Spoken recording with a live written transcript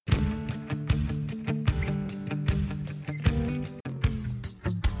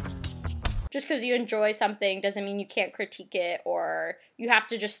Just because you enjoy something doesn't mean you can't critique it, or you have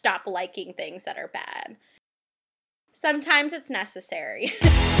to just stop liking things that are bad. Sometimes it's necessary.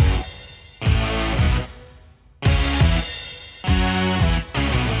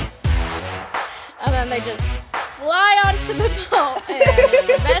 And then they just fly onto the boat, and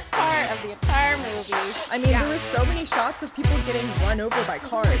the best part of the entire movie. I mean, there were so many shots of people getting run over by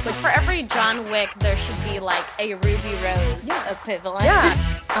cars. Like, for every John Wick, there should be, like, a Ruby Rose equivalent.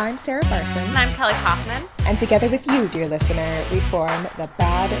 Yeah. I'm Sarah Barson. And I'm Kelly Kaufman. And together with you, dear listener, we form the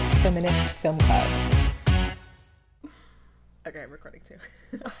Bad Feminist Film Club. Okay, I'm recording too.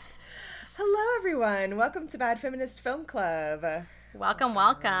 Hello, everyone. Welcome to Bad Feminist Film Club. Welcome.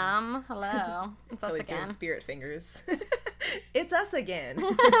 Hello. It's us Kelly's again. doing spirit fingers. It's us again.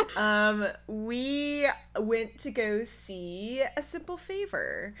 We went to go see A Simple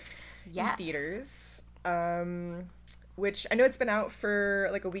Favor in theaters. Which I know it's been out for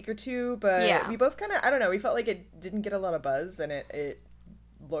like a week or two, but we both kind of, I don't know, we felt like it didn't get a lot of buzz, and it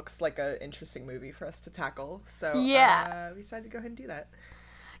looks like an interesting movie for us to tackle. So we decided to go ahead and do that.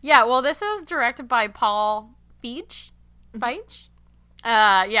 Yeah, well, this is directed by Paul Feig.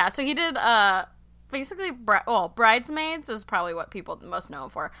 So he did basically Bridesmaids is probably what people most know him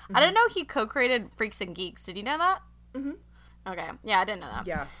for. Mm-hmm. I didn't know he co-created Freaks and Geeks. Did you know that? Mm-hmm. Okay, yeah, I didn't know that.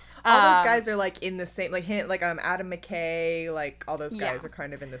 Yeah, all those guys are like in the same, like Adam McKay, like all those guys are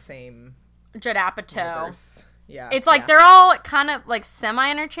kind of in the same. Judd Apatow. Universe. Yeah, it's like they're all kind of like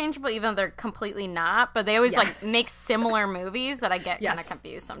semi-interchangeable, even though they're completely not. But they always like make similar movies that I get kind of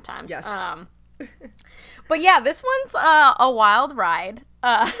confused sometimes. Yes. But yeah, this one's a wild ride,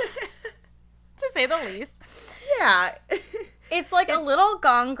 to say the least. Yeah. It's like a little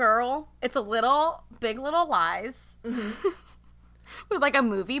Gone Girl. It's a little Big Little Lies with like a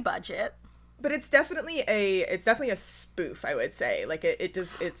movie budget. But it's definitely a spoof, I would say. Like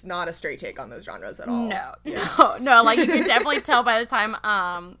it's not a straight take on those genres at all. No. Like you can definitely tell by the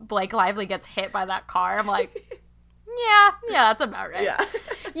time Blake Lively gets hit by that car. I'm like, yeah, that's about right.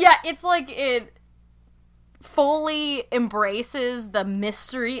 Yeah, it's like it fully embraces the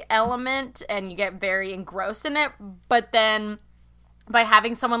mystery element, and you get very engrossed in it. But then by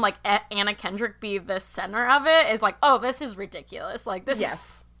having someone like Anna Kendrick be the center of it is like, oh, this is ridiculous. Like this.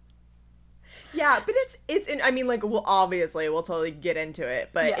 Yes. Yeah, but it's I mean, like, we'll totally get into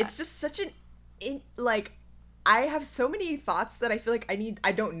it, but it's just such I have so many thoughts that I feel like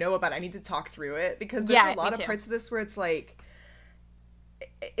I don't know about. I need to talk through it, because there's a lot of parts of this where it's like,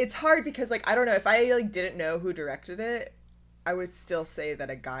 it's hard because, like, I don't know, if I like didn't know who directed it, I would still say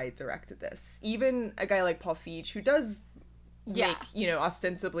that a guy directed this. Even a guy like Paul Feig, who does make,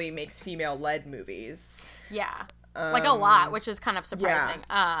 ostensibly makes female-led movies. Yeah. Like a lot, which is kind of surprising.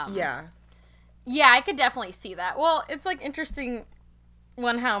 Yeah, I could definitely see that. Well, it's, like, interesting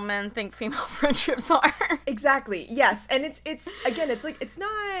how men think female friendships are. Exactly, yes. And it's like, it's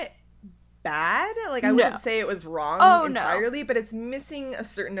not bad. Like, I wouldn't say it was wrong entirely, but it's missing a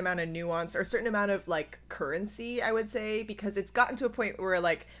certain amount of nuance, or a certain amount of, like, currency, I would say, because it's gotten to a point where,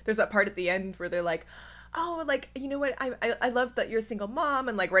 like, there's that part at the end where they're like, oh, like, you know what, I love that you're a single mom,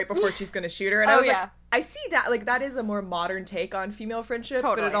 and, like, right before she's gonna shoot her, and I was like, I see that, like, that is a more modern take on female friendship,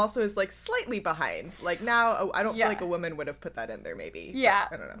 but it also is, like, slightly behind. Like, now, I don't feel like a woman would have put that in there, maybe. Yeah.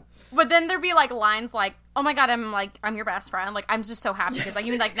 But I don't know. But then there'd be, like, lines like, oh my god, I'm your best friend, like, I'm just so happy, because, like,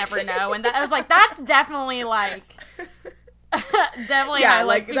 you, like, never know, and I was like, that's definitely, like, like,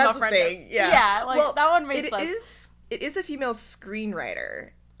 female that's friendship. The thing. Yeah, like, well, that one makes sense. It is a female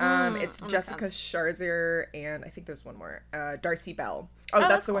screenwriter. It's Jessica Sharzer, and I think there's one more, Darcy Bell. Oh,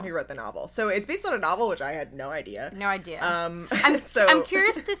 that's the one who wrote the novel. So it's based on a novel, which I had no idea. I'm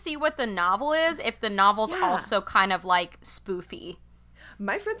curious to see what the novel is, if the novel's also kind of, like, spoofy.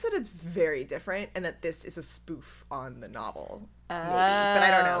 My friend said it's very different, and that this is a spoof on the novel, maybe. But I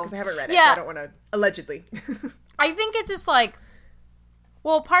don't know, because I haven't read it, so I don't want to, allegedly. I think it's just, like,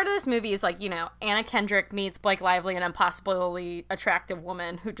 well, part of this movie is, like, Anna Kendrick meets Blake Lively, an impossibly attractive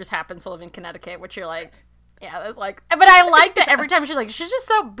woman who just happens to live in Connecticut, which you're like, yeah, that's like, but I like that every time she's like, she's just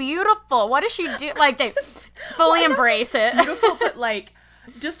so beautiful. What does she do? Like, they fully embrace it. Beautiful, but, like,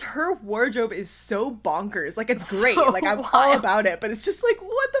 just her wardrobe is so bonkers. Like, it's great. So like, I'm all about it, but it's just like,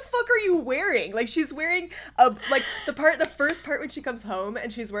 what the fuck are you wearing? Like, she's wearing the first part when she comes home,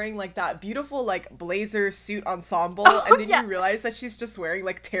 and she's wearing, like, that beautiful, like, blazer suit ensemble, and then you realize that she's just wearing,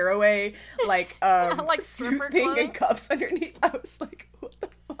 like, tearaway, like, like suit thing and cuffs underneath. I was like, what the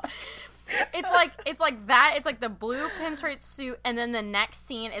fuck? It's like that. It's like the blue pinstripe suit, and then the next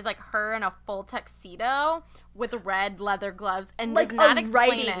scene is like her in a full tuxedo with red leather gloves, and like does not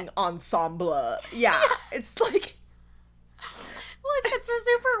explain writing ensemble. Yeah, it's like Like, it's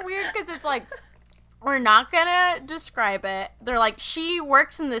super weird because it's like, we're not gonna describe it. They're like, she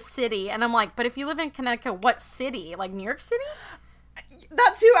works in the city. And I'm like, but if you live in Connecticut, what city? Like, New York City?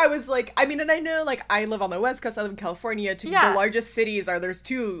 That too, I was like, I mean, and I know, like, I live on the West Coast, I live in California. The largest cities there's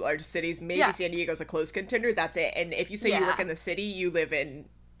two largest cities. Maybe San Diego's a close contender. That's it. And if you say you work in the city, you live in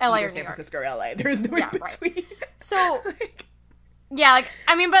LA or San Francisco or LA. There's no in between. Right. So,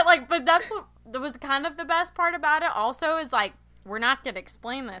 I mean, but that's what was kind of the best part about it also is, like, we're not going to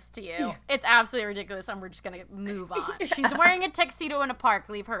explain this to you. Yeah. It's absolutely ridiculous, and we're just going to move on. She's wearing a tuxedo in a park.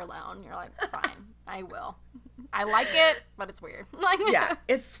 Leave her alone. You're like, fine, I will. I like it, but it's weird. Yeah,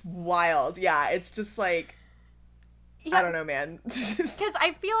 it's wild. Yeah, it's just like, I don't know, man. Because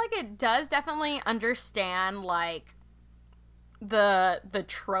I feel like it does definitely understand, like, the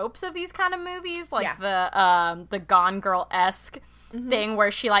tropes of these kind of movies, like the Gone Girl-esque thing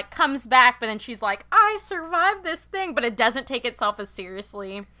where she, like, comes back, but then she's like, I survived this thing, but it doesn't take itself as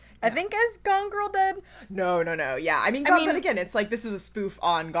seriously, I think, as Gone Girl did. No. Yeah, I mean, but again, it's like, this is a spoof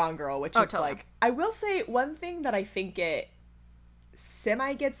on Gone Girl, which is totally. Like, I will say one thing that I think it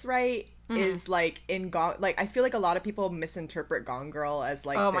semi gets right is, like, in Gone, like, I feel like a lot of people misinterpret Gone Girl as,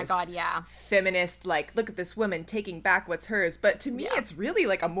 like, oh my god, yeah, feminist, like, look at this woman taking back what's hers, but to me, it's really,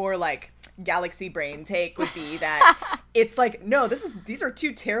 like, a more, like, galaxy brain take would be that it's like, no, these are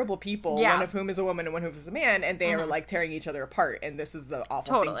two terrible people, one of whom is a woman and one of whom is a man, and they are, like, tearing each other apart, and this is the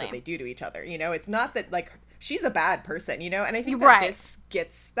awful things that they do to each other, you know? It's not that, like, she's a bad person, you know? And I think that this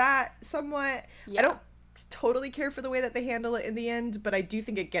gets that somewhat. I don't totally care for the way that they handle it in the end, but I do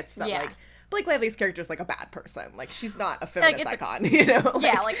think it gets that, like, Blake Lively's character is, like, a bad person. Like, she's not a feminist icon, you know?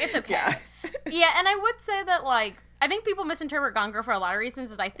 Like, like, it's okay. Yeah, and I would say that, like, I think people misinterpret Gone Girl for a lot of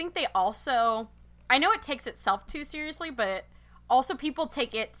reasons, is I think they also, I know it takes itself too seriously, but also people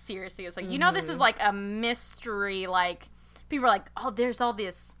take it seriously. It's like, you know, this is, like, a mystery, like, people are like, oh, there's all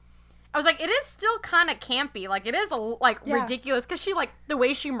this. I was like, it is still kind of campy. Like, it is, ridiculous, because she, like, the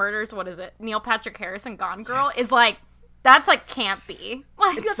way she murders, what is it, Neil Patrick Harris in Gone Girl is, like, that's, like, campy.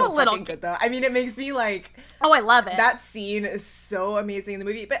 Like, it's that's so a little good, though. I mean, it makes me, like... Oh, I love it. That scene is so amazing in the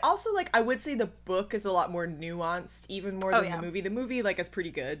movie. But also, like, I would say the book is a lot more nuanced, even more than the movie. The movie, like, is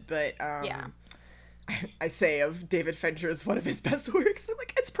pretty good, but, I say of David Fincher's one of his best works. I'm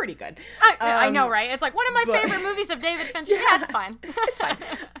like, it's pretty good. I know, right? It's, like, one of my favorite movies of David Fincher. Yeah, it's fine. It's fine.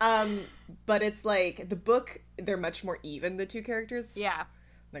 But it's, like, the book, they're much more even, the two characters. Yeah.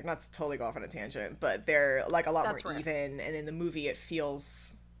 Like, not to totally go off on a tangent, but they're, like, a lot more even, and in the movie it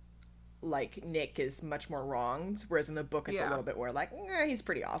feels like Nick is much more wronged, whereas in the book it's a little bit more like, he's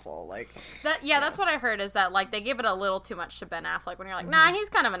pretty awful, like... That's what I heard, is that, like, they give it a little too much to Ben Affleck, when you're like, nah, he's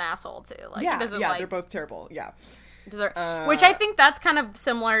kind of an asshole, too. Like, he doesn't, like... they're both terrible, which I think that's kind of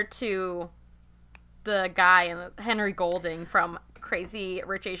similar to the guy in Henry Golding from Crazy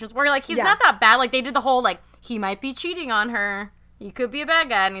Rich Asians, where, like, he's not that bad, like, they did the whole, like, he might be cheating on her, he could be a bad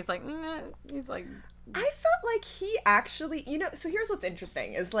guy, and he's like, I felt like he actually, you know, so here's what's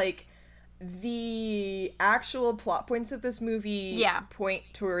interesting, is, like, the actual plot points of this movie point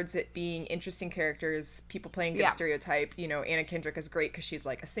towards it being interesting characters, people playing good stereotype, you know, Anna Kendrick is great because she's,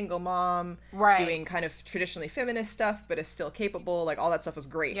 like, a single mom, doing kind of traditionally feminist stuff, but is still capable, like, all that stuff was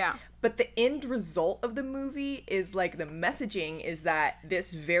great. Yeah. But the end result of the movie is, like, the messaging is that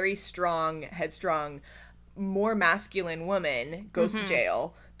this very strong, headstrong, more masculine woman goes to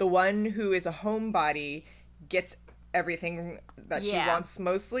jail. The one who is a homebody gets everything that she wants,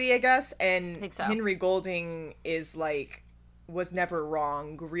 mostly, I guess. And I think so. Henry Golding is, like, was never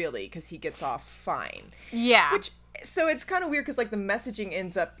wrong, really, because he gets off fine. Yeah. So it's kind of weird, because, like, the messaging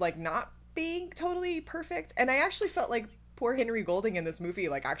ends up, like, not being totally perfect. And I actually felt like poor Henry Golding in this movie,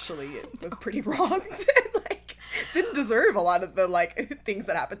 like, actually was pretty wronged. Like, didn't deserve a lot of the, like, things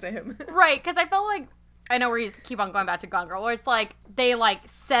that happened to him. Right, because I felt like, I know we keep on going back to Gone Girl, where it's like, they, like,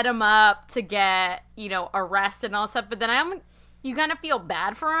 set him up to get, you know, arrested and all stuff, but then you kind of feel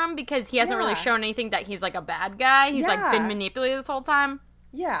bad for him, because he hasn't really shown anything that he's, like, a bad guy. He's, like, been manipulated this whole time.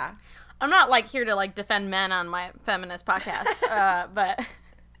 Yeah. I'm not, like, here to, like, defend men on my feminist podcast, but...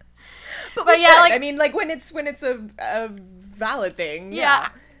 But yeah, like, I mean, like, when it's a valid thing, yeah.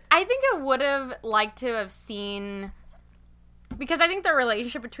 I think I would have liked to have seen... Because I think the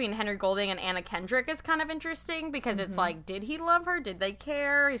relationship between Henry Golding and Anna Kendrick is kind of interesting, because it's like, did he love her? Did they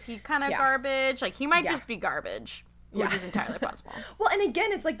care? Is he kind of garbage? Like, he might just be garbage, which is entirely possible. Well, and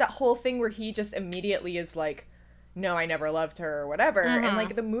again, it's like that whole thing where he just immediately is like, no, I never loved her or whatever. And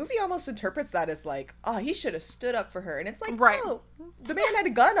like the movie almost interprets that as like, oh, he should have stood up for her. And it's like, no, the man had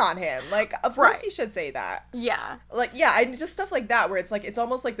a gun on him. Like, of course he should say that. Yeah. Like, yeah, I just stuff like that where it's like, it's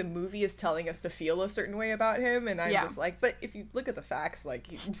almost like the movie is telling us to feel a certain way about him. And I'm just like, but if you look at the facts, like,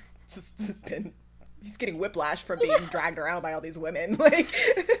 he's getting whiplash from being dragged around by all these women. Like,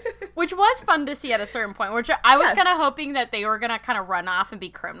 which was fun to see at a certain point, which I was kind of hoping that they were going to kind of run off and be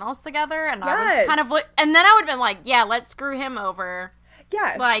criminals together. And I was kind of, and then I would have been like, yeah, let's screw him over.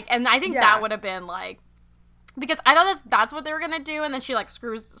 Yes. Like, and I think that would have been like, because I thought that's what they were going to do. And then she like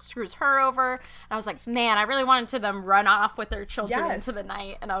screws her over. And I was like, man, I really wanted to them run off with their children into the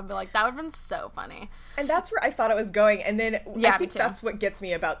night. And I would be like, that would have been so funny. And that's where I thought it was going. And then I think that's what gets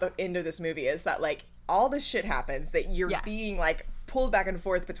me about the end of this movie is that like all this shit happens that you're being like pulled back and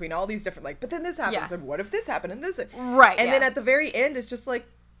forth between all these different like, but then this happens and what if this happened and this and then at the very end it's just like,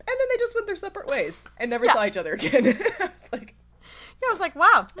 and then they just went their seperate ways and never saw each other again. I was like,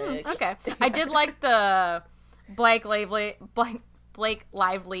 wow, okay. I did like the Blake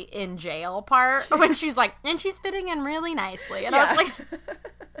Lively in jail part when she's like, and she's fitting in really nicely, and I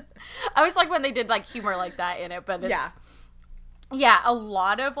was like when they did like humor like that in it, but it's a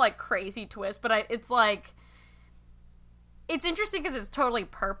lot of like crazy twists, but it's like, it's interesting because it's totally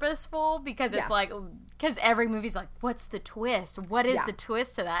purposeful because it's like, because every movie's like, what's the twist? What is the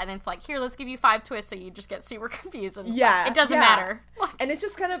twist to that? And it's like, here, let's give you 5 twists so you just get super confused. And it doesn't matter. And it's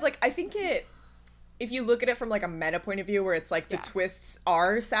just kind of like, I think if you look at it from like a meta point of view where it's like the twists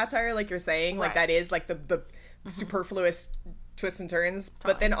are satire, like you're saying, like that is like the superfluous twists and turns,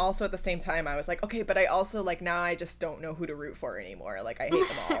 but then also at the same time I was like, okay, but I also like now I just don't know who to root for anymore. Like I hate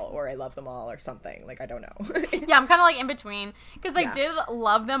them all or I love them all or something. Like I don't know. I'm kind of like in between because I did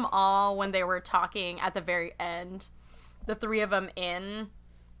love them all when they were talking at the very end, the 3 of them in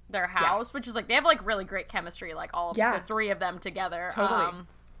their house, which is like they have like really great chemistry, like all of the 3 of them together. Totally.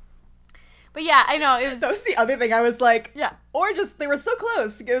 But yeah, I know it was. That was the other thing I was like, or just they were so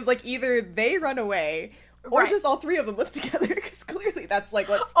close. It was like either they run away. Or just all 3 of them live together, because clearly that's, like,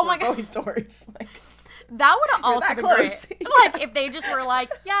 what we're going towards. Like, that would have also been great. Like, if they just were like,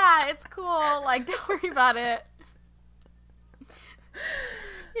 yeah, it's cool, like, don't worry about it.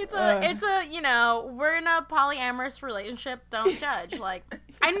 It's a, you know, we're in a polyamorous relationship, don't judge. Like,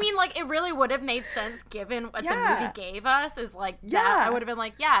 I mean, like, it really would have made sense given what the movie gave us, is, like, that I would have been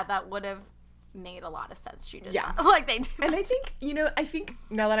like, yeah, that would have made a lot of sense. She did that. Like, they do. And I think, you know,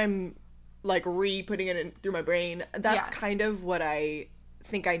 now that I'm like putting it in through my brain, that's kind of what I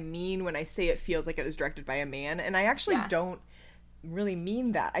think I mean when I say it feels like it was directed by a man, and I actually don't really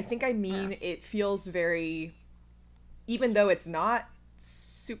mean that. I think I mean it feels very, even though it's not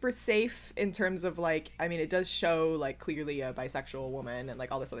super safe in terms of like, I mean it does show like clearly a bisexual woman and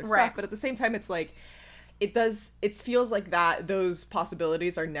like all this other stuff, but at the same time it's like it feels like that those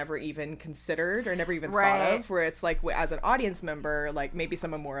possibilities are never even considered or never even thought of, where it's like as an audience member, like maybe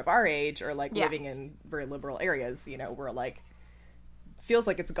someone more of our age or like living in very liberal areas, you know, where like feels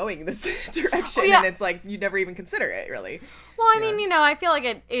like it's going this direction and it's like you never even consider it really. Well, I mean, you know, I feel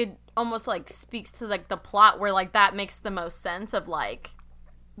like it almost like speaks to like the plot where like that makes the most sense of like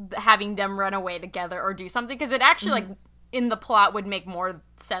having them run away together or do something, because it actually like in the plot would make more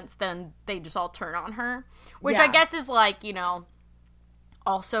sense than they just all turn on her, which I guess is like, you know,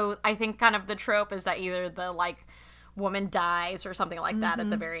 also I think kind of the trope is that either the like woman dies or something like that at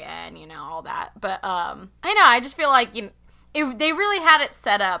the very end, you know, all that. But I know, I just feel like, you know, if they really had it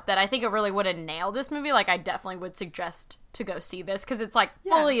set up that I think it really would have nailed this movie. Like I definitely would suggest to go see this because it's like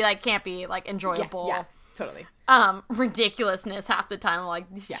fully like campy, like enjoyable. Yeah, totally. Ridiculousness half the time. Like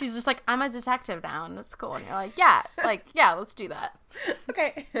she's just like, I'm a detective now and it's cool. And you're like, yeah, let's do that.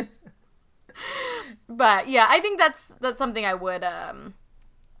 Okay. But yeah, I think that's something I would have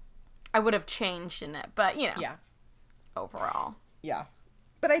changed in it. But you know, overall,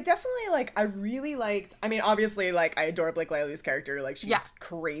 But I definitely, like, I really liked, I mean, obviously, like, I adore Blake Lively's character. Like, she's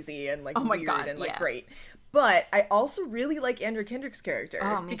crazy and, like, weird and, like, great. But I also really like Andrew Kendrick's character.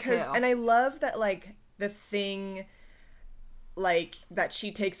 Oh, me too. And I love that, like, the thing, like, that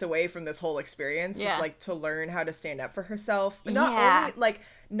she takes away from this whole experience is, like, to learn how to stand up for herself. But not only, like,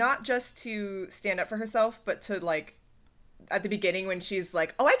 not just to stand up for herself, but to, like, at the beginning when she's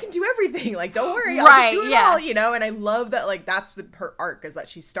like, oh, I can do everything, like, don't worry, I'll just do it all, you know. And I love that, like, that's her arc, is that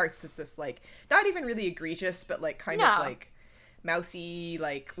she starts as this, like, not even really egregious, but like kind of like mousy,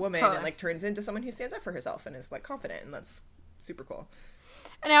 like, woman, and like turns into someone who stands up for herself and is like confident, and that's super cool.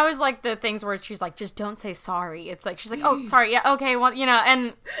 And I always like the things where she's like, just don't say sorry. It's like, she's like, oh, sorry, yeah, okay, well, you know.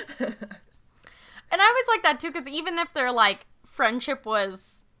 And I always like that too, because even if their like friendship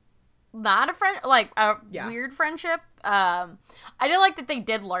was not a friend, like a weird friendship. I did like that they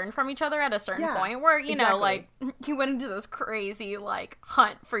did learn from each other at a certain point where, you know, like you went into this crazy like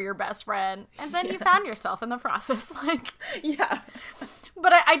hunt for your best friend and then you found yourself in the process. Like,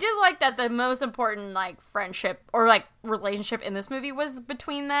 but I did like that the most important like friendship or like relationship in this movie was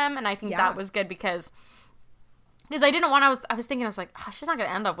between them. And I think that was good because I didn't want, I was thinking, I was like, oh, she's not going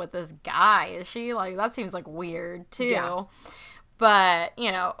to end up with this guy, is she? Like, that seems like weird too. Yeah. But,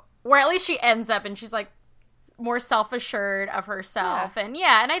 you know, where at least she ends up and she's like more self-assured of herself. And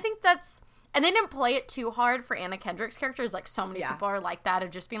and I think that's, and they didn't play it too hard for Anna Kendrick's characters. Like so many people are like that,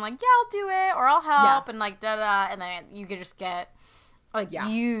 of just being like, yeah, I'll do it or I'll help and like da-da, and then you could just get like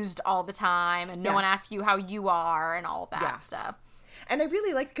used all the time and no one asks you how you are and all that stuff. And I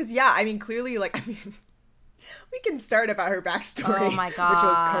really like, because I mean, clearly, like, I mean, we can start about her backstory. Oh my god, which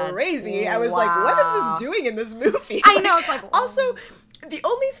was crazy. I was like, what is this doing in this movie? I know, it's like, also, the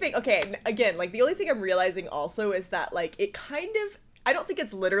only thing, again, like, the only thing I'm realizing also is that, like, it kind of, I don't think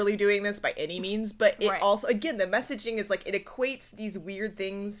it's literally doing this by any means, but it also, again, the messaging is, like, it equates these weird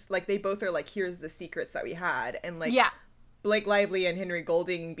things, like, they both are, like, here's the secrets that we had, and, like, Blake Lively and Henry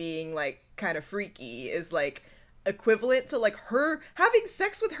Golding being, like, kind of freaky is, like, equivalent to like her having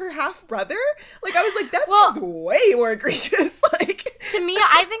sex with her half brother. Like, I was like, that seems way more egregious. Like, to me,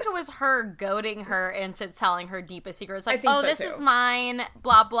 I think it was her goading her into telling her deepest secrets. Like, oh, so this is mine,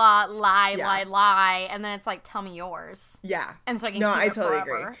 blah blah, lie, and then it's like, tell me yours. Yeah, and so I can keep it totally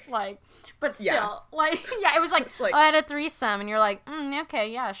forever. Agree. Like, but still, like, it was like, oh, I had a threesome, and you're like,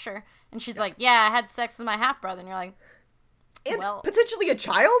 okay, yeah, sure. And she's like, yeah, I had sex with my half brother, and you're like, and potentially a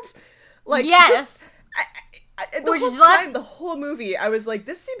child. Like, yes. The whole movie, I was like,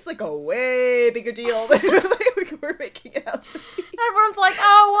 this seems like a way bigger deal than we're making it out to be. Everyone's like,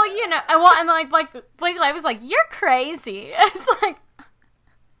 oh, well, you know, and like Blake Lively was like, you're crazy. It's like,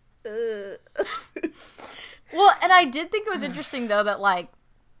 well, and I did think it was interesting though that like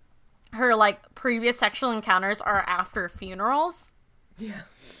her like previous sexual encounters are after funerals. Yeah.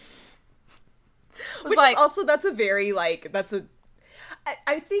 Which like, is also, that's a very like,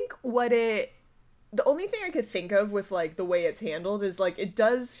 I think the only thing I could think of with, like, the way it's handled is, like, it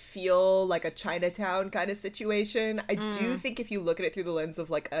does feel like a Chinatown kind of situation. I do think if you look at it through the lens of,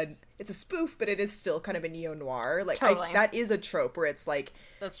 like, it's a spoof, but it is still kind of a neo-noir. Like, that is a trope where it's, like,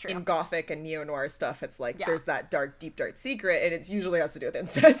 that's true. In Gothic and neo-noir stuff, it's, like, there's that deep, dark secret, and it usually has to do with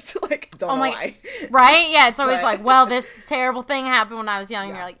incest. Like, don't know why. Right? Yeah, it's always like, well, this terrible thing happened when I was young,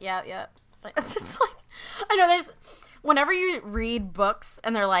 and you're like, yeah. Like, it's just, like, I know there's... Whenever you read books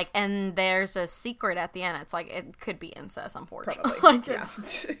and they're like, and there's a secret at the end, it's like, it could be incest, unfortunately. Like,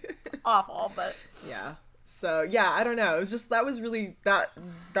 it's awful, but... Yeah. So, yeah, I don't know. It was just, that was really, that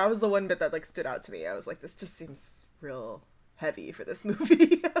was the one bit that, like, stood out to me. I was like, this just seems real heavy for this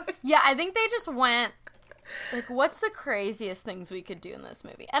movie. Yeah, I think they just went, like, what's the craziest things we could do in this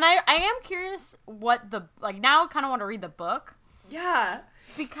movie? And I am curious what now I kind of want to read the book. Yeah.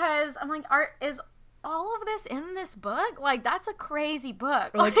 Because I'm like, is all of this in this book? Like, that's a crazy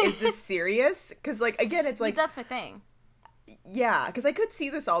book. Or, like, is this serious? Because, like, again, it's like... That's my thing. Yeah, because I could see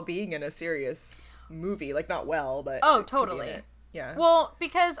this all being in a serious movie. Like, not well, but... Oh, totally. Yeah. Well,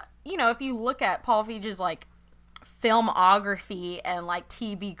 because, you know, if you look at Paul Feig's, like, filmography and, like,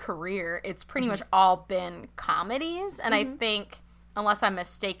 TV career, it's pretty much all been comedies. And I think, unless I'm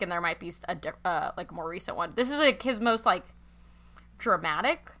mistaken, there might be a more recent one. This is, like, his most, like,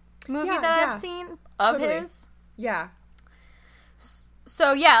 dramatic movie that I've seen of his. Yeah.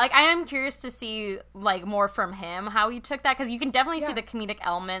 So, yeah, like, I am curious to see, like, more from him, how he took that, because you can definitely see the comedic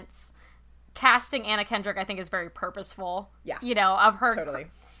elements. Casting Anna Kendrick, I think, is very purposeful. Yeah. You know, of her. Totally.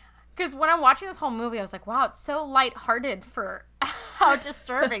 Because when I'm watching this whole movie, I was like, wow, it's so lighthearted for how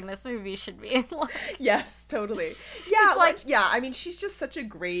disturbing this movie should be. Like, yes, totally. Yeah, I mean, she's just such a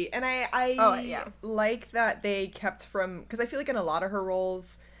great, and I like that they kept from, because I feel like in a lot of her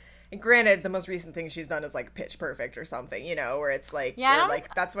roles, and granted, the most recent thing she's done is, like, Pitch Perfect or something, you know, where it's, like,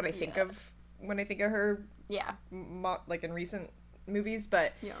 that's what I think of when I think of her, like, in recent movies,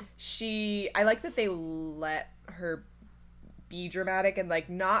 but I like that they let her be dramatic and, like,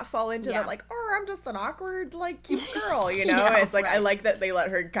 not fall into that, like, oh, I'm just an awkward, like, cute girl, you know? It's, like, I like that they let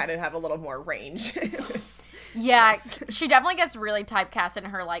her kind of have a little more range. She definitely gets really typecast in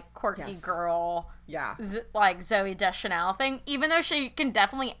her, like, quirky girl, like, Zoe Deschanel thing, even though she can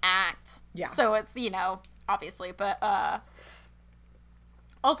definitely act. Yeah. So it's, you know, obviously, but,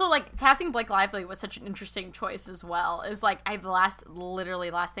 also, like, casting Blake Lively was such an interesting choice as well. Is like, the last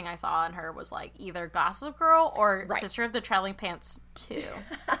thing I saw on her was, like, either Gossip Girl or Sister of the Traveling Pants 2.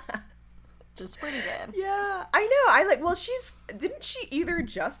 which is pretty good. Yeah, I know. Didn't she either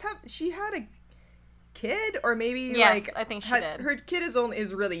she had a kid, or maybe yes, I think she did. Her kid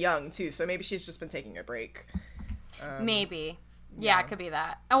is really young too, so maybe she's just been taking a break. Maybe. Yeah, it could be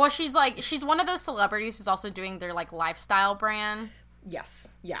that. And well, she's one of those celebrities who's also doing their like lifestyle brand. Yes.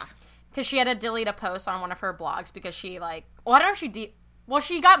 Yeah. Because she had to delete a post on one of her blogs because she like, well, I don't know if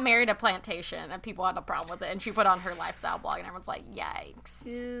she got married at Plantation and people had a problem with it, and she put on her lifestyle blog and everyone's like,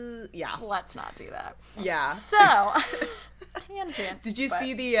 yikes. Yeah. Let's not do that. Yeah. So, tangent. Did you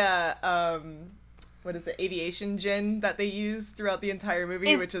see the, what is it, aviation gin that they use throughout the entire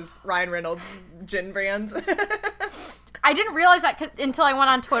movie, which is Ryan Reynolds' gin brand? I didn't realize that until I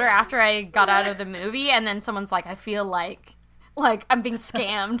went on Twitter after I got out of the movie, and then someone's like, I feel like I'm being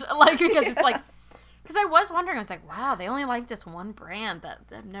scammed, like, because it's like, because I was wondering, I was like, wow, they only like this one brand that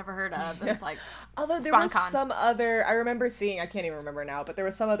I've never heard of. And it's like, although there was some other, I remember seeing, I can't even remember now, but there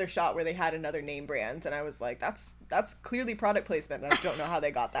was some other shot where they had another name brand, and I was like, that's clearly product placement, and I don't know how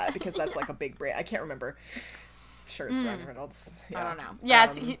they got that, because that's like a big brand. I can't remember. Sure, it's Ryan Reynolds. Yeah. I don't know.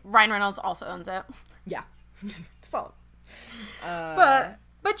 Yeah, Ryan Reynolds also owns it. Yeah. Solid. But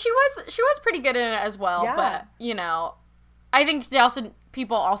she was pretty good in it as well. Yeah. But you know, I think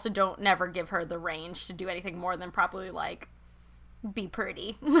people also don't never give her the range to do anything more than probably like be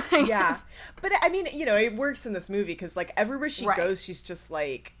pretty. Yeah, but I mean, you know, it works in this movie because like everywhere she goes, she's just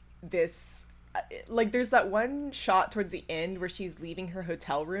like this. Like there's that one shot towards the end where she's leaving her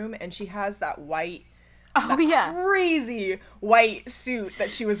hotel room and she has that white. Crazy white suit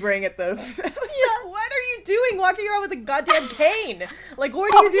that she was wearing at the. Like, what are you doing walking around with a goddamn cane? Like,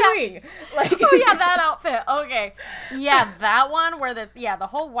 what are you doing? Yeah. Like, that outfit. Okay, yeah, that one where the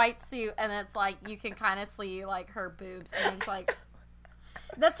whole white suit, and it's like you can kind of see like her boobs, and it's like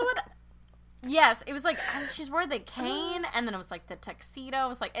that's what. Yes, it was like she's wearing the cane, and then it was like the tuxedo. It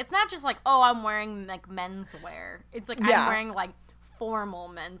was like it's not just like I'm wearing like menswear. It's like I'm wearing like formal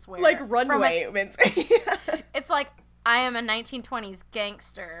menswear, like runway menswear. It's like I am a 1920s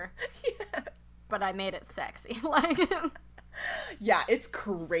gangster, but I made it sexy. Like, yeah, it's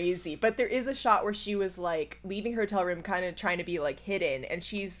crazy. But there is a shot where she was like leaving her hotel room, kind of trying to be like hidden, and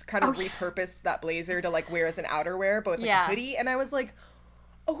she's kind of repurposed that blazer to like wear as an outerwear, but with like a hoodie. And I was like,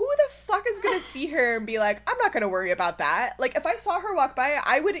 who the fuck is gonna see her and be like, I'm not gonna worry about that? Like, if I saw her walk by,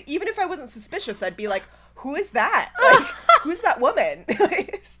 I would, even if I wasn't suspicious, I'd be like, who is that? Like, who's that woman?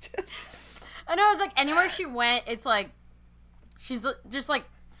 It's just. I know, it's like anywhere she went, it's like she's just like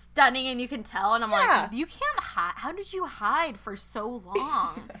stunning, and you can tell. And I'm like, you can't hide. How did you hide for so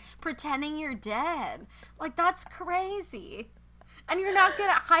long, pretending you're dead? Like that's crazy. And you're not good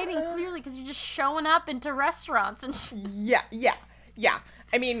at hiding clearly because you're just showing up into restaurants and. Yeah.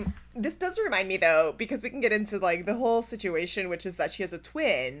 I mean, this does remind me though, because we can get into like the whole situation, which is that she has a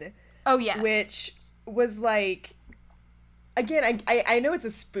twin. Oh yes. Which was like, again, I know it's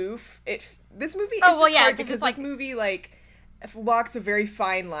a spoof. This movie is hard because this movie like walks a very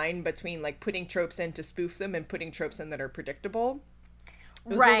fine line between like putting tropes in to spoof them and putting tropes in that are predictable.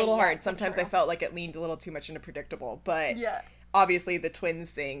 It was a little hard. Sometimes I felt like it leaned a little too much into predictable, but obviously the twins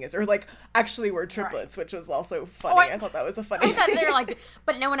thing is, or like actually we're triplets, which was also funny. I thought that was a funny thing. They're like,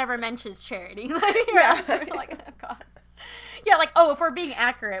 but no one ever mentions charity. Like, oh god. Yeah, like, if we're being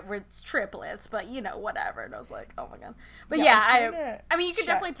accurate, it's triplets, but, you know, whatever. And I was like, oh, my God. But, I mean, you could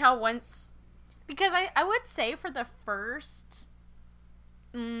definitely tell once, because I would say for the first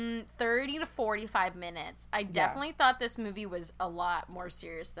 30 to 45 minutes, I definitely thought this movie was a lot more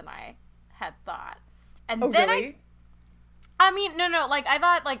serious than I had thought. And then really? I mean, no, like, I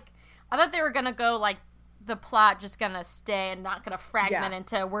thought they were going to go, like, the plot just going to stay and not going to fragment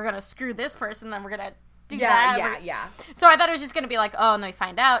into, we're going to screw this person, then we're going to do that. Yeah. So I thought it was just going to be like, and then we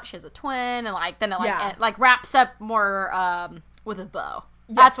find out she has a twin, and like then it like wraps up more with a bow.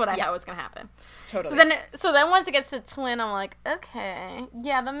 Yes, that's what I thought was going to happen. Totally. So then once it gets to twin, I'm like, okay,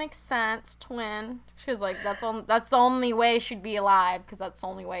 yeah, that makes sense. Twin. She was like, that's the only way she'd be alive, because that's the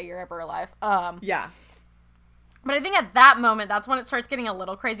only way you're ever alive. Yeah. But I think at that moment, that's when it starts getting a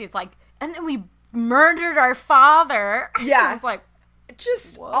little crazy. It's like, and then we murdered our father. Yeah. It's like.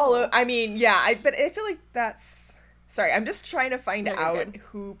 Just I mean, but I feel like that's. Sorry, I'm just trying to find out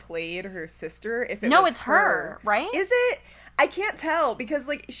who played her sister. If it's her, right? Is it? I can't tell because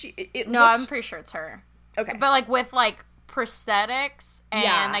like I'm pretty sure it's her. Okay, but like with like prosthetics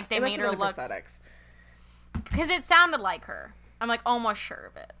and like they made her look prosthetics because it sounded like her. I'm like almost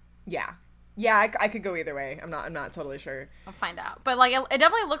sure of it. Yeah, I could go either way. I'm not totally sure. I'll find out, but like it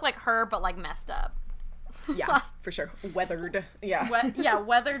definitely looked like her, but like messed up. Yeah, for sure. Weathered. Yeah.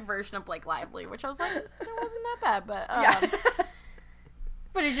 Weathered version of Blake Lively, which I was like, it wasn't that bad, but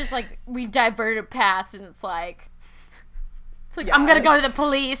But it's just like, we diverted paths, and it's like, I'm gonna go to the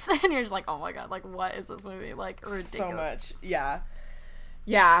police, and you're just like, oh my god, like, what is this movie? Like, ridiculous. So much, yeah,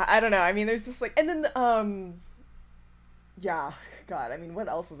 I don't know, I mean, there's just like, and then, yeah, god, I mean, what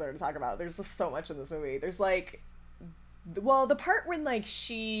else is there to talk about? There's just so much in this movie. There's like, well, the part when like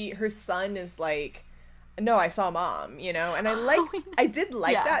her son is like, no, I saw Mom, you know, and I did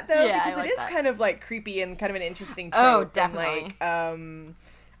like that though, because it is kind of like creepy and kind of an interesting trope. Oh, definitely. And, like,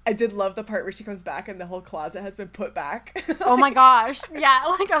 I did love the part where she comes back and the whole closet has been put back. Oh my gosh. Yeah,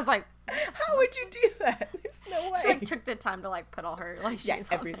 like, I was like, how would you do that? There's no way. She, like, took the time to, like, put all her, like, shoes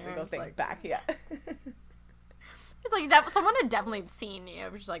every single thing like, back, yeah. It's like, someone had definitely seen you.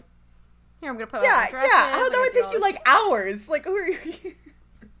 It was just like, here, I'm gonna put on my dresses. Yeah, how that would take you, like, hours. Like, who are you?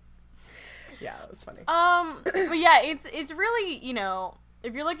 Yeah, it was funny. But yeah, it's really, you know,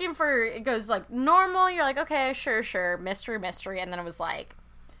 if you're looking for, it goes, like, normal, you're like, okay, sure, mystery, and then it was like,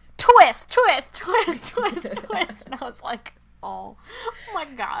 twist, and I was like, oh my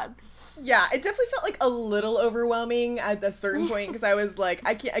god. Yeah, it definitely felt like a little overwhelming at a certain point, because I was like,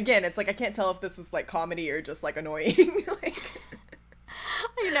 I can't tell if this is like comedy or just like annoying. Like,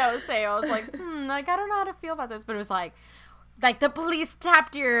 you know, I was like, like, I don't know how to feel about this, but it was like the police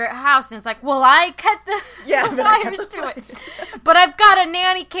tapped your house, and it's like, well, I cut the wires to it, but I've got a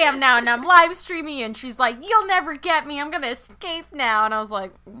nanny cam now, and I'm live streaming you, and she's like, you'll never get me, I'm gonna escape now, and I was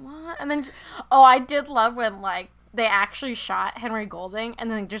like, what? And then, I did love when, like, they actually shot Henry Golding, and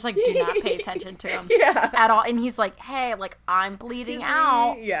then just, like, do not pay attention to him at all, and he's like, hey, like, I'm bleeding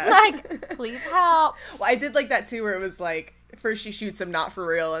out, like, please help. Well, I did like that, too, where it was like, first she shoots him not for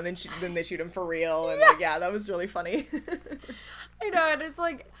real, and then they shoot him for real, and like, that was really funny. I know, and it's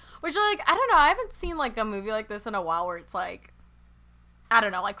like, which, like, I don't know, I haven't seen, like, a movie like this in a while where it's like, I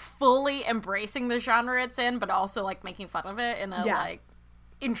don't know, like, fully embracing the genre it's in, but also, like, making fun of it in a like,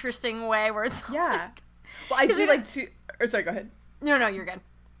 interesting way where it's like, well, I do like to, or sorry, go ahead. No, you're good.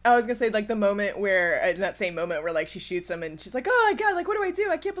 I was gonna say, like, the moment where, in that same moment where, like, she shoots him and she's like, oh my god, like, what do I do?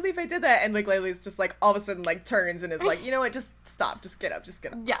 I can't believe I did that. And, like, Laylee's just, like, all of a sudden, like, turns and is like, you know what, just stop, just get up.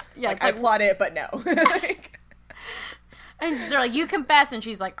 Yeah, like, I plot it, but no. Like, and they're like, you confess, and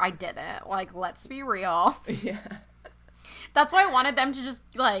she's like, I didn't. Like, let's be real. Yeah. That's why I wanted them to just,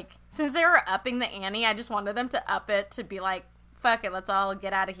 like, since they were upping the ante, I just wanted them to up it to be like, fuck it, let's all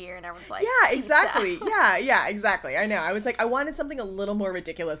get out of here, and everyone's like, yeah, exactly. Yeah, exactly. I know. I was like, I wanted something a little more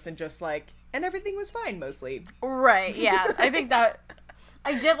ridiculous than just like, and everything was fine, mostly. Right, yeah. I think that,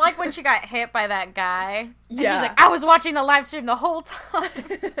 I did like when she got hit by that guy. And she's like, I was watching the live stream the whole time.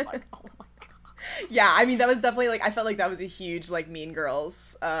 It's like, oh my god. Yeah, I mean, that was definitely, like, I felt like that was a huge, like, Mean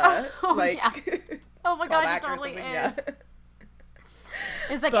Girls, like, oh my gosh, it totally is. Yeah.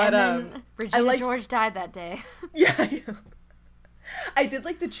 It's like, but, and then Regina George died that day. Yeah, I know. I did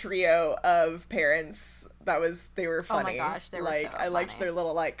like the trio of parents. They were funny. Oh my gosh, they were like, so I liked funny. their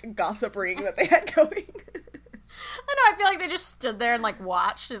little, like, gossip ring that they had going. I know, I feel like they just stood there and, like,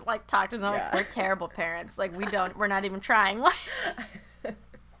 watched and, like, talked to them, like, we're terrible parents. Like, we're not even trying. Like,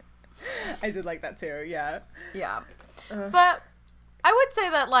 I did like that too, yeah. Yeah. But I would say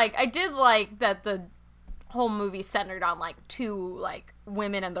that, like, I did like that the whole movie centered on, like, two, like,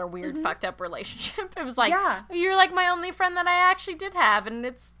 women and their weird fucked up relationship. It was like, you're, like, my only friend that I actually did have, and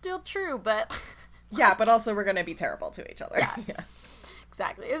it's still true, but yeah, but also we're gonna be terrible to each other. Yeah.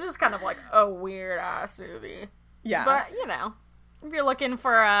 Exactly. It's just kind of like a weird ass movie. Yeah. But, you know, if you're looking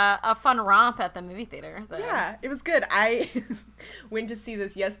for a fun romp at the movie theater, then... Yeah, it was good. I went to see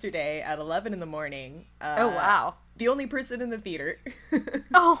this yesterday at 11 in the morning. Oh, wow. The only person in the theater.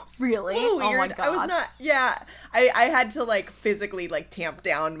 Oh, really? Weird. Oh, my God. I was not... Yeah. I had to, like, physically, like, tamp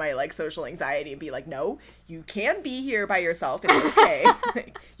down my, like, social anxiety and be like, no, you can be here by yourself. It's okay.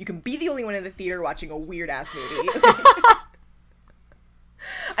 Like, you can be the only one in the theater watching a weird-ass movie.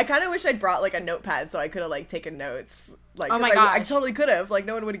 I kind of wish I'd brought, like, a notepad so I could have, like, taken notes. Like, oh my gosh. I totally could have. Like,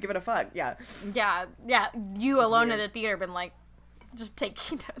 no one would have given a fuck. Yeah. Yeah. You alone weird. At the theater been like, just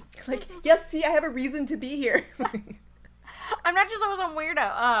taking notes. Like, yes, see, I have a reason to be here. I'm not just some weirdo.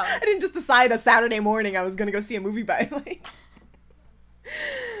 I didn't just decide a Saturday morning I was going to go see a movie by, like...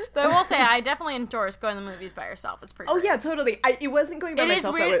 Though I will say, I definitely endorse going to the movies by yourself. It's pretty great. Yeah, totally. It wasn't going by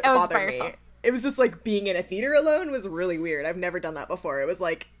myself that would bother me. It was just, like, being in a theater alone was really weird. I've never done that before. It was,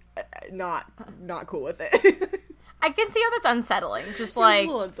 like, not cool with it. I can see how that's unsettling. Just, like... It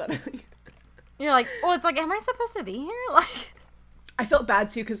was a little unsettling. You're like, well, it's like, am I supposed to be here? Like... I felt bad,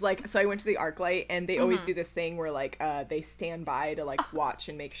 too, because, like, so I went to the ArcLight, and they always do this thing where, like, they stand by to, like, watch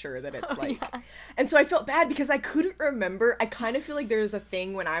and make sure that it's, like... Yeah. And so I felt bad because I couldn't remember. I kind of feel like there was a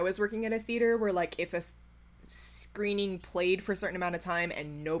thing when I was working at a theater where, like, if a screening played for a certain amount of time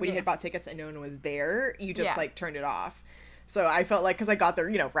and nobody had bought tickets and no one was there, you just like turned it off. So I felt like, because I got there,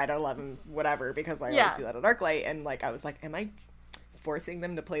 you know, right at 11 whatever, because I always do that at ArcLight, and like I was like, am I forcing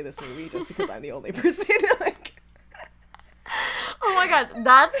them to play this movie just because I'm the only person? Like, oh my god,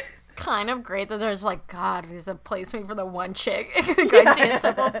 that's kind of great that there's like, God, there's a placement for the one chick going to a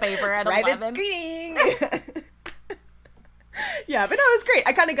simple favor at 11. Screening. Yeah, but no, it was great.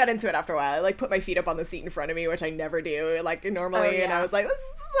 I kind of got into it after a while. I like put my feet up on the seat in front of me, which I never do like normally, and I was like, this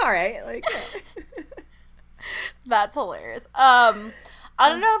is all right. Like, that's hilarious. I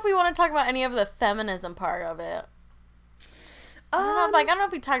don't know if we want to talk about any of the feminism part of it. I don't know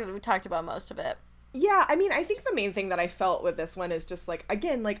if we talked about most of it. Yeah, I mean, I think the main thing that I felt with this one is just like,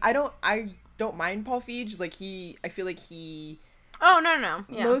 again, like I don't mind Paul Feig. Like I feel like he. Oh no.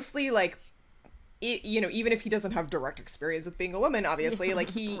 Yeah. Mostly like. You know, even if he doesn't have direct experience with being a woman, obviously, like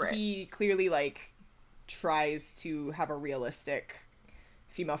he clearly like tries to have a realistic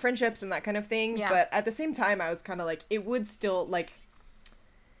female friendships and that kind of thing. Yeah. But at the same time, I was kind of like, it would still like,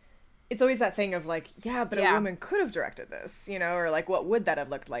 it's always that thing of like, yeah, but a woman could have directed this, you know, or like, what would that have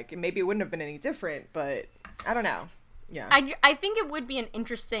looked like? And maybe it wouldn't have been any different, but I don't know. Yeah. I think it would be an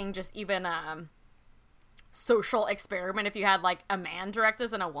interesting, just even, social experiment if you had like a man direct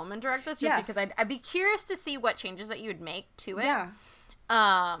this and a woman direct this, just because I'd be curious to see what changes that you would make to it.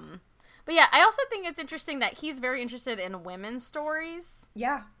 But yeah, I also think it's interesting that he's very interested in women's stories,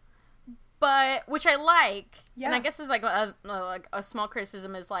 but which I like, and I guess is like a small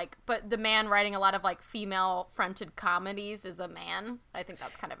criticism is like, but the man writing a lot of like female fronted comedies is a man. I think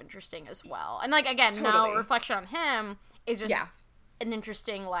that's kind of interesting as well, and like again, now reflection on him is just an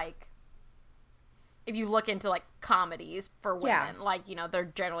interesting like, if you look into like comedies for women, like, you know, they're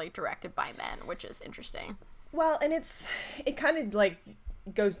generally directed by men, which is interesting. Well, and it kind of like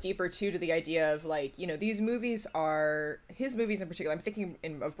goes deeper too to the idea of like, you know, these movies are his movies in particular. I'm thinking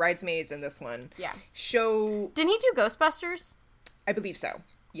of Bridesmaids and this one. Yeah. Didn't he do Ghostbusters? I believe so.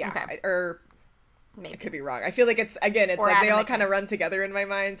 Yeah. Okay. Maybe. I could be wrong. I feel like it's like Adam they all kind of run together in my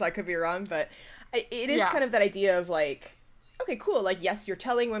mind, so I could be wrong, but it is kind of that idea of like, okay, cool. Like, yes, you're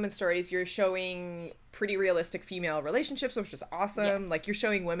telling women's stories. You're showing pretty realistic female relationships, which is awesome. Yes. Like, you're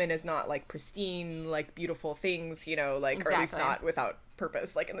showing women as not, like, pristine, like, beautiful things, you know, like, or at least not without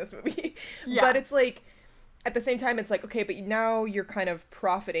purpose, like, in this movie. Yeah. But it's, like, at the same time, it's like, okay, but now you're kind of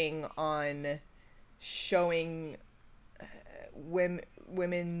profiting on showing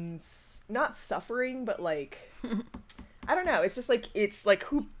women's, not suffering, but, like, I don't know. It's just, like,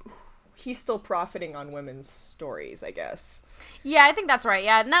 he's still profiting on women's stories, I guess. Yeah, I think that's right.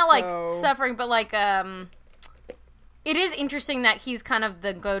 Yeah, not like suffering, but like it is interesting that he's kind of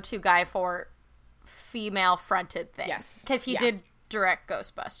the go-to guy for female-fronted things. Yes, because he did direct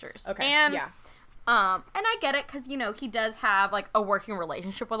Ghostbusters. Okay, and and I get it because, you know, he does have like a working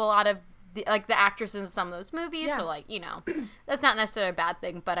relationship with a lot of the actors in some of those movies. Yeah. So like, you know, that's not necessarily a bad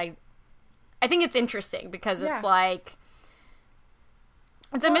thing, but I think it's interesting because it's like.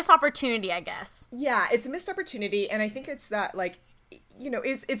 It's a missed opportunity, I guess. Yeah, it's a missed opportunity, and I think it's that, like, you know,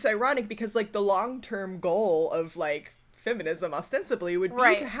 it's ironic because, like, the long-term goal of, like, feminism, ostensibly, would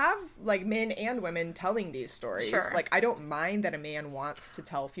be to have, like, men and women telling these stories. Sure. Like, I don't mind that a man wants to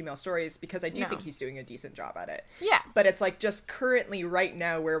tell female stories because I do think he's doing a decent job at it. Yeah. But it's, like, just currently, right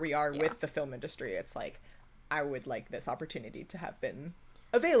now, where we are with the film industry, it's, like, I would like this opportunity to have been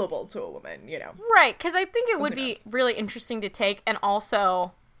available to a woman, you know. Right, because I think it would be really interesting to take, and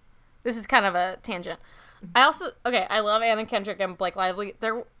also, this is kind of a tangent. I love Anna Kendrick and Blake Lively.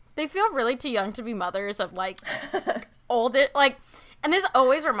 They feel really too young to be mothers of, like, older, like, and this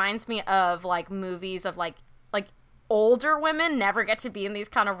always reminds me of, like, movies of, like older women never get to be in these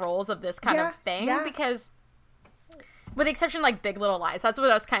kind of roles of this kind of thing, because... With the exception of, like, Big Little Lies. That's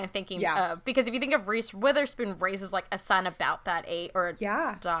what I was kind of thinking of. Because if you think of Reese Witherspoon raises, like, a son about that age, or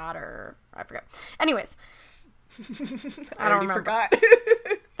a daughter. I forget. Anyways. I don't remember. Forgot.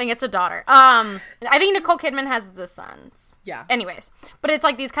 I think it's a daughter. I think Nicole Kidman has the sons. Yeah. Anyways. But it's,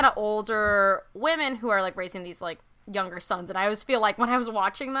 like, these kind of older women who are, like, raising these, like, younger sons. And I always feel like when I was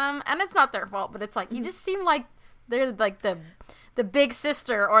watching them, and it's not their fault, but it's, like, you just seem like they're, like, the big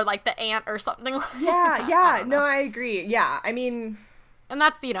sister or like the aunt or something like that. No, I agree. Yeah, I mean, and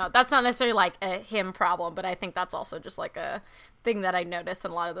that's, you know, that's not necessarily like a him problem, but I think that's also just like a thing that I notice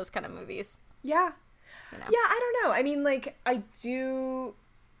in a lot of those kind of movies. Yeah. You know? Yeah, I don't know. I mean, like, I don't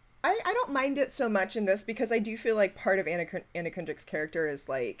mind it so much in this because I do feel like part of Anna Kendrick's character is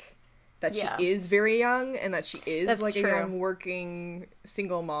like that she is very young and that she is a young working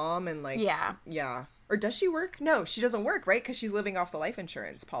single mom and like Or does she work? No, she doesn't work, right? Because she's living off the life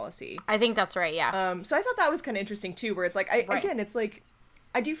insurance policy. I think that's right, yeah. So I thought that was kind of interesting, too, where it's like, again, it's like,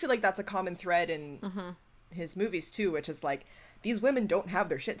 I do feel like that's a common thread in his movies, too, which is like, these women don't have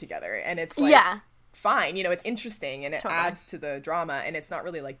their shit together. And it's like, fine, you know, it's interesting and it adds to the drama, and it's not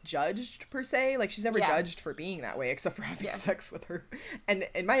really like judged per se. Like, she's never judged for being that way, except for having sex with her. And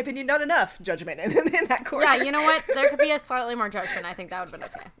in my opinion, not enough judgment in that corner. Yeah, you know what? There could be a slightly more judgment. I think that would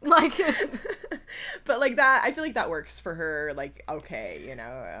have been okay. Like, but like that, I feel like that works for her. Like, okay, you know.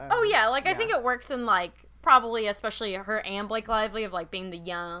 I think it works in like probably especially her and Blake Lively of like being the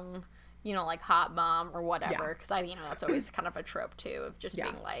young, you know, like hot mom or whatever. Because that's always kind of a trope too of just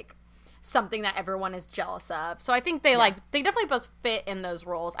being like something that everyone is jealous of. So I think they they definitely both fit in those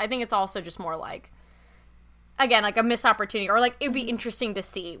roles. I think it's also just more like, again, like a missed opportunity, or like it'd be interesting to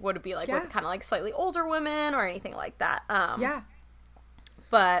see what it'd be like with kind of like slightly older women or anything like that.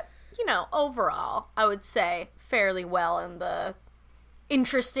 But you know, overall, I would say fairly well in the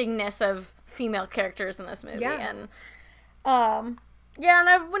interestingness of female characters in this movie. And and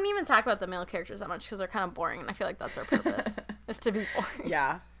I wouldn't even talk about the male characters that much because they're kind of boring, and I feel like that's our purpose is to be boring.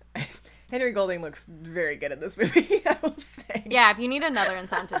 Yeah. Henry Golding looks very good in this movie, I will say. Yeah, if you need another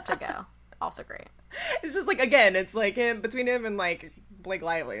incentive to go, also great. It's just like, again, it's like between him and like Blake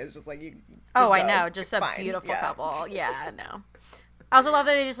Lively, it's just like you. I know, just a beautiful couple. Yeah, I know. I also love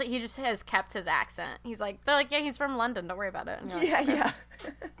that he just has kept his accent. They're like, yeah, he's from London. Don't worry about it. Yeah.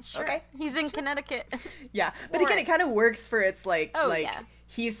 Sure. Okay. He's in Connecticut. Yeah, but again, it kind of works for it's like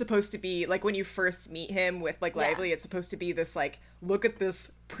he's supposed to be like when you first meet him with Blake Lively, it's supposed to be this like, look at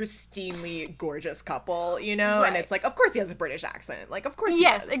this pristinely gorgeous couple, you know, and it's like, of course he has a British accent, like of course he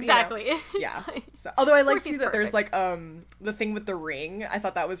does, exactly, you know? Yeah. So, although I like too that there's like the thing with the ring. I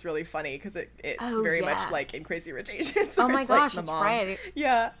thought that was really funny because it's very much like in Crazy Rich Asians. Oh my gosh, that's right.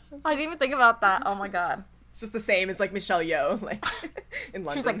 Yeah, I didn't even think about that. Oh my god. It's just the same as like Michelle Yeoh, like in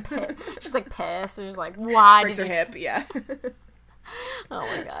London. She's like pissed. She's like, why breaks did her hip? Yeah. Oh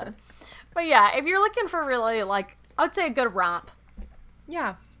my god. But yeah, if you're looking for really like, I would say a good romp.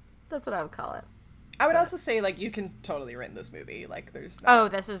 Yeah, that's what I would call it. I would also say like you can totally rent this movie. Like there's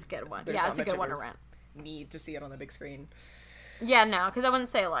this is a good one. Yeah, it's a good one to rent. Need to see it on the big screen. Yeah, no, because I wouldn't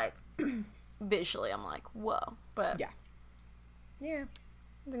say like visually I'm like whoa, but yeah. I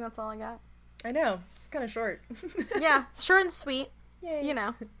think that's all I got. I know, it's kind of short. Yeah, short and sweet. Yay. You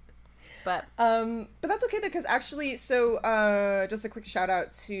know. But that's okay though, because actually, so just a quick shout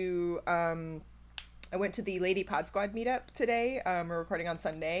out to I went to the Lady Pod Squad meetup today. We're recording on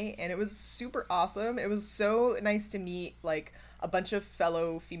Sunday, and it was super awesome. It was so nice to meet like a bunch of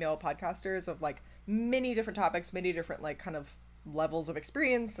fellow female podcasters of like many different topics, many different like kind of levels of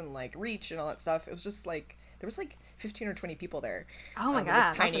experience and like reach and all that stuff. It was just like there was like 15 or 20 people there. Oh my god,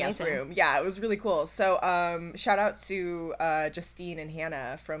 this tiny ass room. Yeah, it was really cool. So shout out to Justine and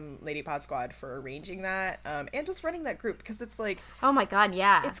Hannah from Lady Pod Squad for arranging that and just running that group, because it's like, oh my god,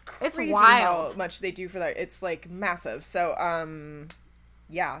 yeah, it's crazy, it's wild how much they do for that. It's like massive. So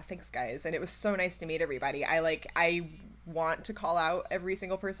yeah, thanks guys, and it was so nice to meet everybody. I want to call out every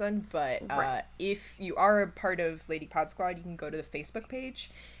single person, but if you are a part of Lady Pod Squad, you can go to the Facebook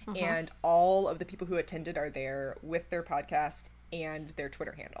page, and all of the people who attended are there with their podcast and their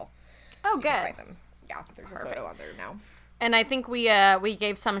Twitter handle. Oh, so good. You can find them. Yeah, there's a photo on there now. And I think we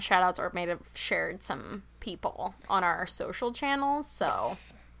gave some shout outs, or may have shared some people on our social channels, so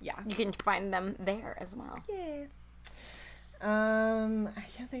yes. Yeah, you can find them there as well. Yeah. I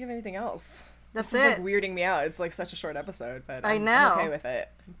can't think of anything else. This is like weirding me out. It's like such a short episode, but I'm okay with it.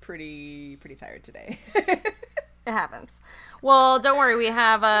 I'm pretty tired today. It happens. Well, don't worry. We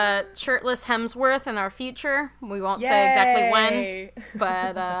have a shirtless Hemsworth in our future. We won't say exactly when,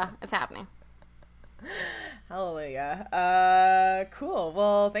 but it's happening. Hallelujah. Cool.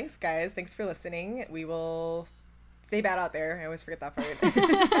 Well, thanks, guys. Thanks for listening. We will stay bad out there. I always forget that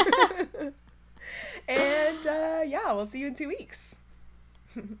part. And yeah, we'll see you in 2 weeks.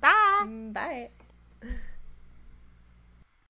 Bye. Bye.